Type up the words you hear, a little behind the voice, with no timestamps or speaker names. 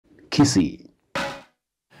Kisii.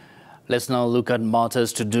 Let's now look at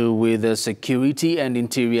matters to do with security. And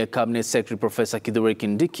Interior Cabinet Secretary Professor Kithure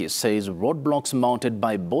Kindiki says roadblocks mounted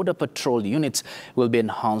by border patrol units will be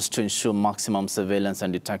enhanced to ensure maximum surveillance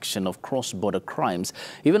and detection of cross-border crimes,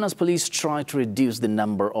 even as police try to reduce the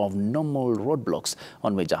number of normal roadblocks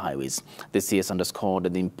on major highways. The CS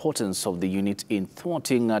underscored the importance of the unit in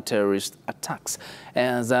thwarting terrorist attacks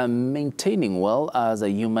as maintaining well as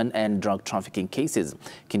human and drug trafficking cases.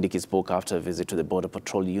 Kindiki spoke after a visit to the border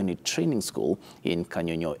patrol unit training school in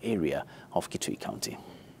Kanyonyo area of Kitui County.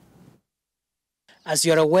 As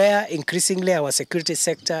you're aware, increasingly our security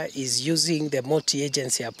sector is using the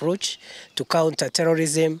multi-agency approach to counter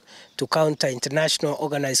terrorism, to counter international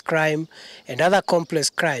organized crime and other complex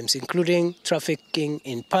crimes, including trafficking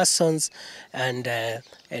in persons and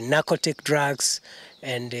narcotic drugs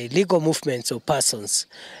and illegal movements of persons.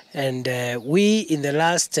 And we, in the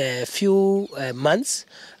last few months,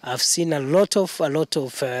 have seen a lot of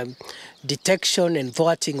detection and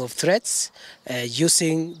thwarting of threats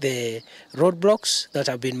using the roadblocks that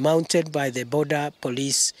have been mounted by the border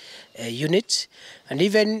police unit. And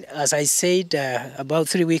even, as I said about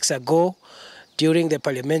 3 weeks ago, during the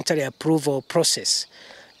parliamentary approval process,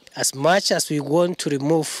 as much as we want to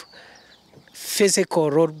remove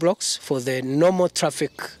physical roadblocks for the normal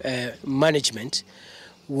traffic management,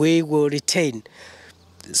 we will retain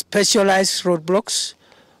specialized roadblocks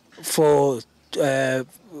for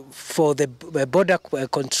the border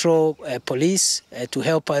control police to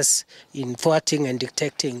help us in thwarting and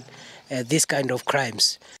detecting this kind of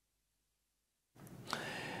crimes.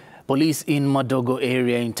 Police in Madogo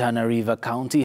area in Tana River County